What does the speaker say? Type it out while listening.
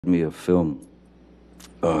me a film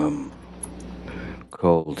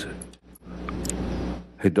called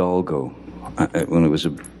Hidalgo, when it was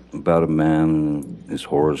about a man and his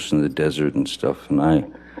horse in the desert and stuff. And I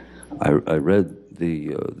read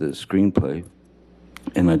the screenplay,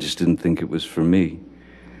 and I just didn't think it was for me.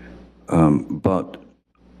 But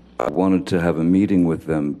I wanted to have a meeting with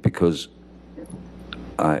them because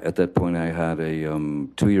at that point I had a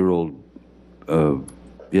 2-year-old,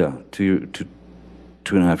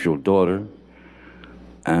 two and a half year old daughter,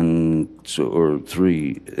 and so, or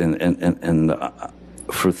three, and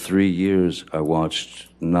for 3 years I watched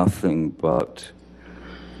nothing but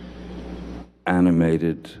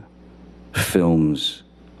animated films,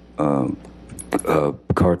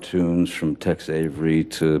 cartoons from Tex Avery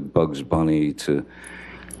to Bugs Bunny to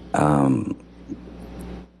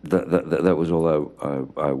that was all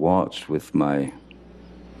I watched with my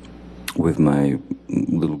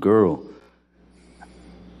little girl.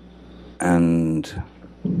 And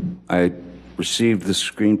I received the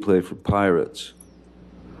screenplay for Pirates,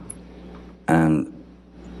 and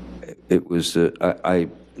it was I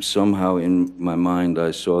somehow in my mind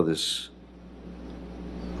I saw this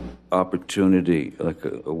opportunity, like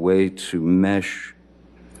a way to mesh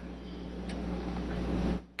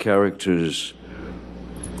characters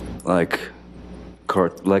like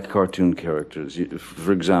cartoon characters.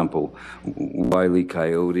 For example, Wile E.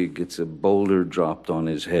 Coyote gets a boulder dropped on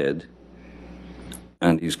his head,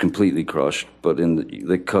 and he's completely crushed, but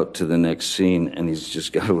they cut to the next scene, and he's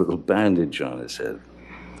just got a little bandage on his head.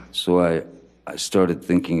 So I started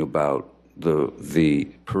thinking about the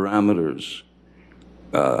parameters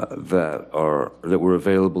that were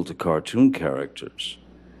available to cartoon characters,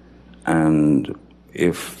 and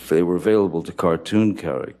if they were available to cartoon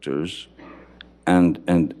characters, and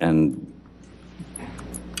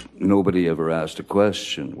nobody ever asked a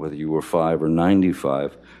question, whether you were 5 or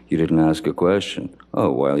 95. You didn't ask a question.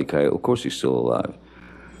 Oh, Wile E. Coyote, of course he's still alive.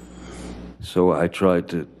 So I tried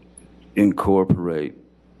to incorporate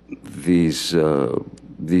these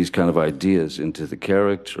kind of ideas into the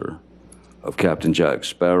character of Captain Jack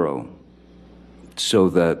Sparrow, so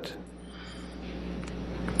that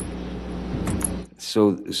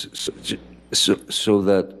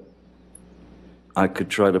I could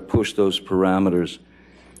try to push those parameters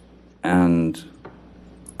and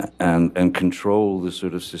control the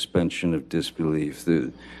sort of suspension of disbelief,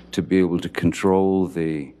 to be able to control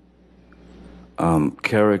the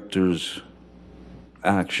characters'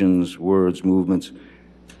 actions, words, movements,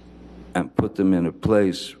 and put them in a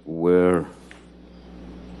place where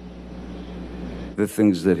the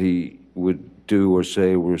things that he would do or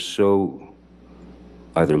say were so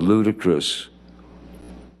either ludicrous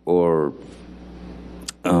or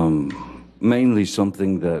mainly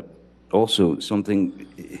something that also something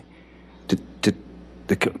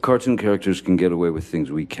the cartoon characters can get away with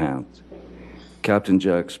things we can't. Captain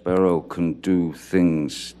Jack Sparrow can do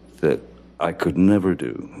things that I could never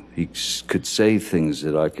do. He could say things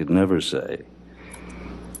that I could never say.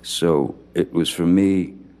 So it was for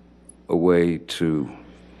me a way to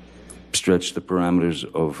stretch the parameters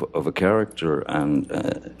of a character and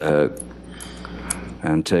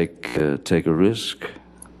take a risk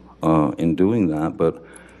in doing that. But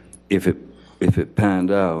if it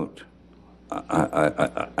panned out,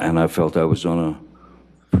 I felt I was on a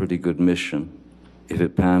pretty good mission. If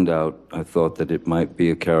it panned out, I thought that it might be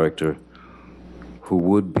a character who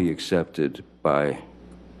would be accepted by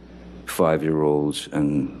 5-year-olds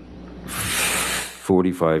and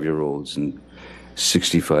 45-year-olds and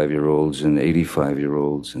 65-year-olds and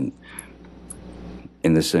 85-year-olds, and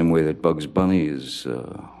in the same way that Bugs Bunny is,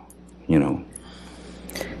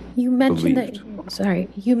 You mentioned believed.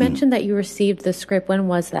 You mentioned that you received the script. When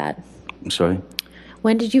was that? I'm sorry?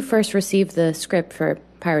 When did you first receive the script for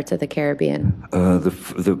Pirates of the Caribbean?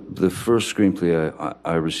 The first screenplay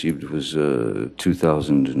I received was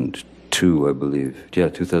 2002, I believe. Yeah,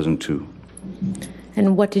 2002.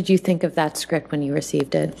 And what did you think of that script when you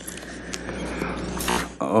received it?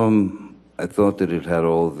 I thought that it had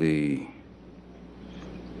all the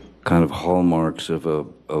kind of hallmarks of a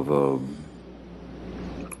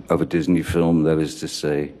Disney film. That is to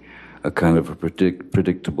say, a kind of a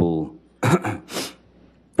predictable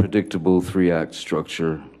 3-act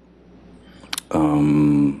structure,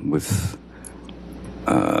 and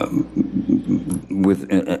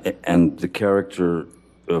the character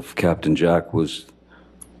of Captain Jack was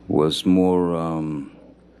more.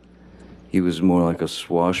 He was more like a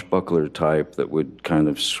swashbuckler type that would kind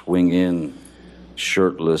of swing in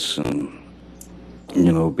shirtless and,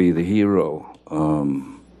 be the hero.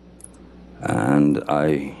 And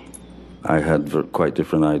I had quite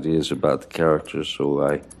different ideas about the character, so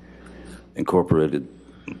I incorporated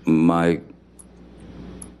my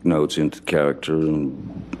notes into character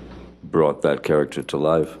and brought that character to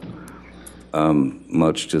life,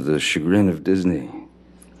 much to the chagrin of Disney,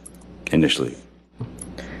 initially.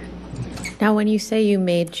 Now, when you say you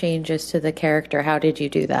made changes to the character, how did you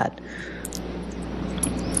do that?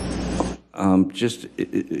 Just,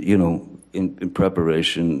 in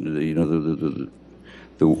preparation,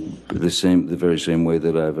 the very same way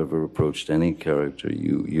that I've ever approached any character.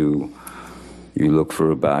 You look for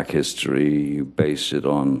a back history. You base it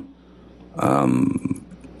on,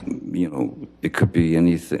 it could be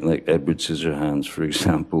anything. Like Edward Scissorhands, for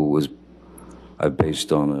example, I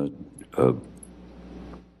based on a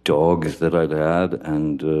dog that I'd had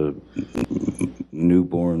and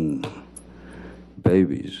newborn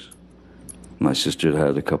babies. My sister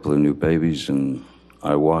had a couple of new babies, and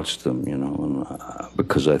I watched them,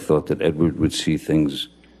 because I thought that Edward would see things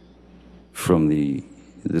from the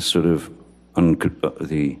sort of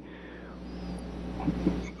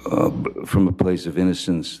from a place of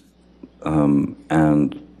innocence,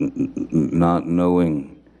 and not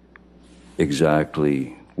knowing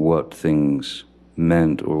exactly what things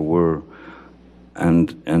meant or were,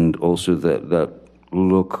 and also that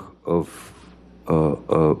look of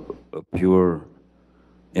a pure,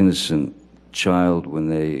 innocent child when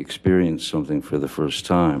they experience something for the first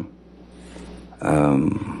time.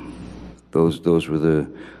 Those were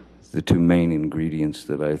the two main ingredients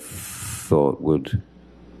that I thought would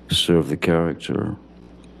serve the character.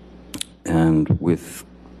 And with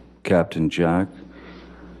Captain Jack,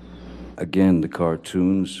 again, the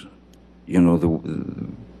cartoons, the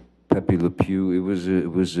Pepe Le Pew.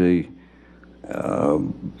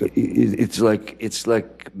 It's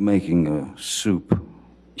like making a soup.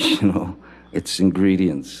 It's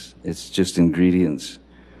ingredients. It's just ingredients.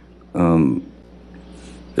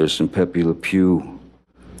 There's some Pepe Le Pew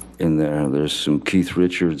in there. There's some Keith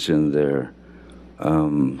Richards in there.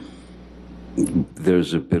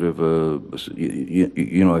 There's a bit of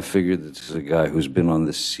I figured this is a guy who's been on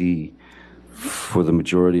the sea for the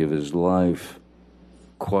majority of his life.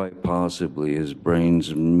 Quite possibly his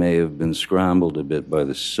brains may have been scrambled a bit by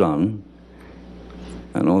the sun.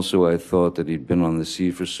 And also I thought that he'd been on the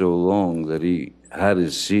sea for so long that he had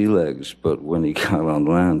his sea legs, but when he got on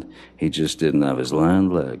land, he just didn't have his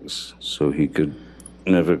land legs. So he could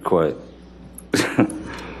never quite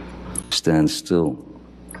stand still.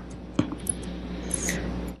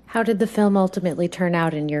 How did the film ultimately turn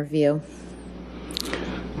out in your view?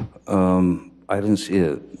 I didn't see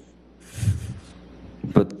it.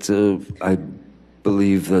 But I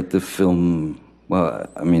believe that the film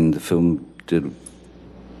did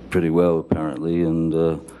pretty well, apparently, and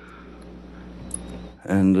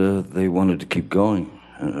they wanted to keep going,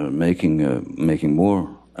 making more,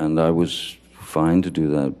 and I was fine to do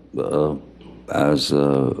that.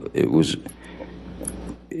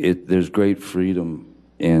 There's great freedom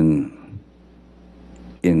in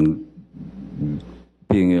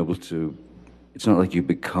being able to. It's not like you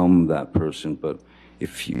become that person, but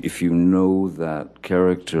if you know that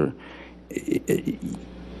character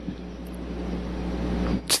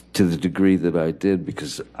to the degree that I did,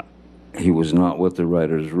 because he was not what the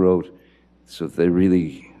writers wrote, so they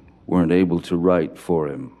really weren't able to write for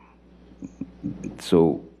him.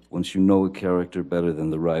 So once you know a character better than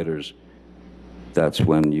the writers, that's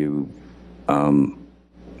when you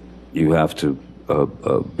have to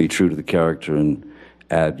be true to the character and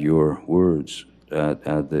add your words,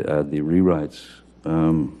 add the rewrites.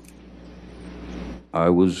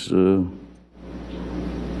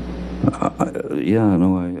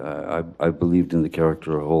 I believed in the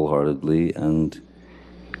character wholeheartedly, and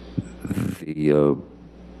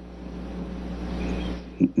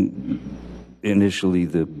initially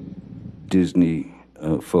the Disney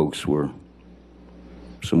folks were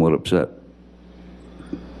somewhat upset.